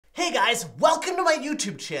Hey guys, welcome to my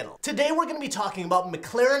YouTube channel. Today we're going to be talking about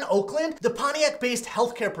McLaren Oakland, the Pontiac-based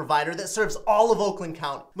healthcare provider that serves all of Oakland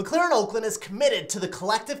County. McLaren Oakland is committed to the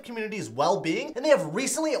collective community's well-being, and they have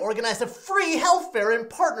recently organized a free health fair in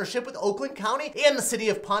partnership with Oakland County and the City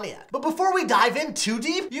of Pontiac. But before we dive in too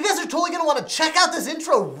deep, you guys are totally going to want to check out this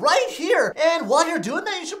intro right here. And while you're doing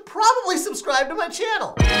that, you should probably subscribe to my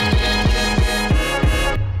channel.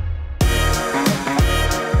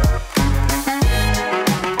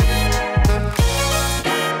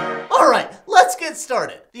 Let's get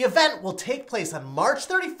started. The event will take place on March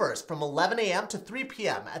 31st from 11 a.m. to 3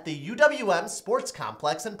 p.m. at the UWM Sports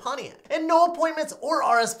Complex in Pontiac, and no appointments or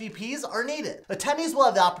RSVPs are needed. Attendees will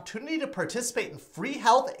have the opportunity to participate in free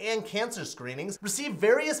health and cancer screenings, receive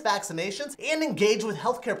various vaccinations, and engage with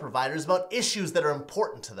healthcare providers about issues that are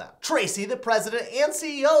important to them. Tracy, the president and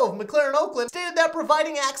CEO of McLaren Oakland, stated that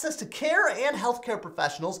providing access to care and healthcare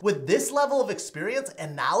professionals with this level of experience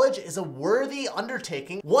and knowledge is a worthy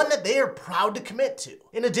undertaking, one that they are proud to commit to.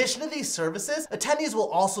 In addition to these services, attendees will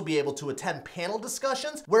also be able to attend panel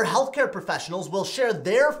discussions where healthcare professionals will share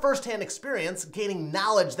their firsthand experience, gaining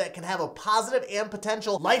knowledge that can have a positive and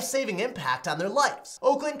potential life-saving impact on their lives.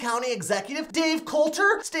 Oakland County Executive Dave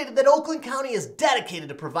Coulter stated that Oakland County is dedicated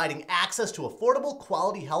to providing access to affordable,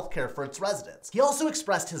 quality healthcare for its residents. He also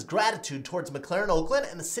expressed his gratitude towards McLaren Oakland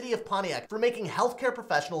and the City of Pontiac for making healthcare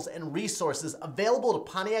professionals and resources available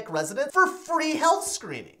to Pontiac residents for free health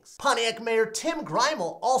screenings. Pontiac Mayor Tim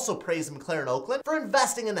Grimal also praised McLaren Oakland for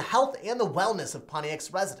investing in the health and the wellness of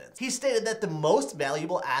Pontiac's residents. He stated that the most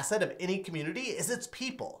valuable asset of any community is its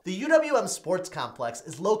people. The UWM Sports Complex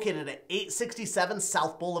is located at 867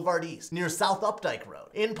 South Boulevard East, near South Updike Road,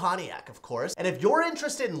 in Pontiac, of course. And if you're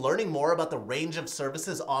interested in learning more about the range of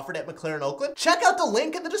services offered at McLaren Oakland, check out the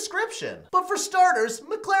link in the description. But for starters,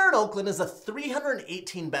 McLaren Oakland is a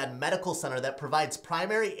 318-bed medical center that provides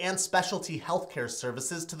primary and specialty healthcare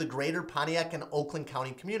services to the greater Pontiac and Oakland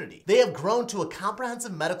County community. They have grown to a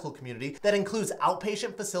comprehensive medical community that includes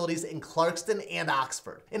outpatient facilities in Clarkston and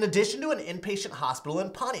Oxford, in addition to an inpatient hospital in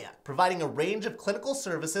Pontiac, providing a range of clinical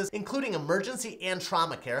services including emergency and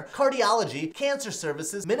trauma care, cardiology, cancer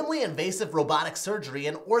services, minimally invasive robotic surgery,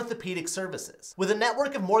 and orthopedic services. With a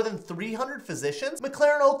network of more than 300 physicians,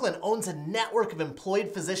 McLaren Oakland owns a network of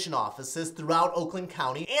employed physician offices throughout Oakland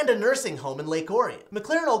County and a nursing home in Lake Orion.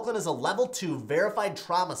 McLaren Oakland is a level 2 verified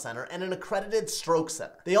trauma center and an accredited stroke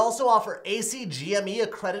center. They also offer ACGME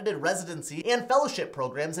accredited residency and fellowship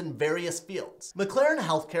programs in various fields. McLaren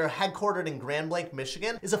Healthcare, headquartered in Grand Blanc,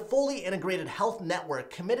 Michigan, is a fully integrated health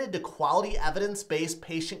network committed to quality, evidence-based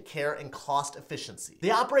patient care and cost efficiency.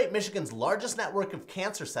 They operate Michigan's largest network of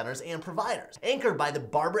cancer centers and providers, anchored by the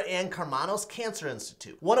Barbara Ann Karmanos Cancer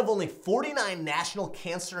Institute, one of only 49 National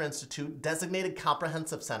Cancer Institute designated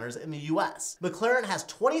comprehensive centers in the U.S. McLaren has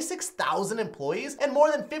 26,000 employees and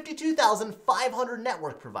more than 52,500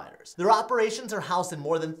 network providers. Their operations are housed in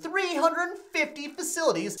more than 350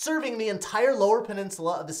 facilities, serving the entire lower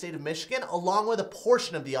peninsula of the state of Michigan, along with a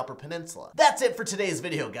portion of the upper peninsula. That's it for today's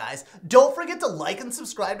video, guys. Don't forget to like and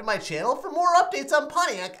subscribe to my channel for more updates on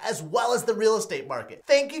Pontiac, as well as the real estate market.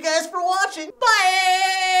 Thank you guys for watching.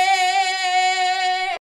 Bye!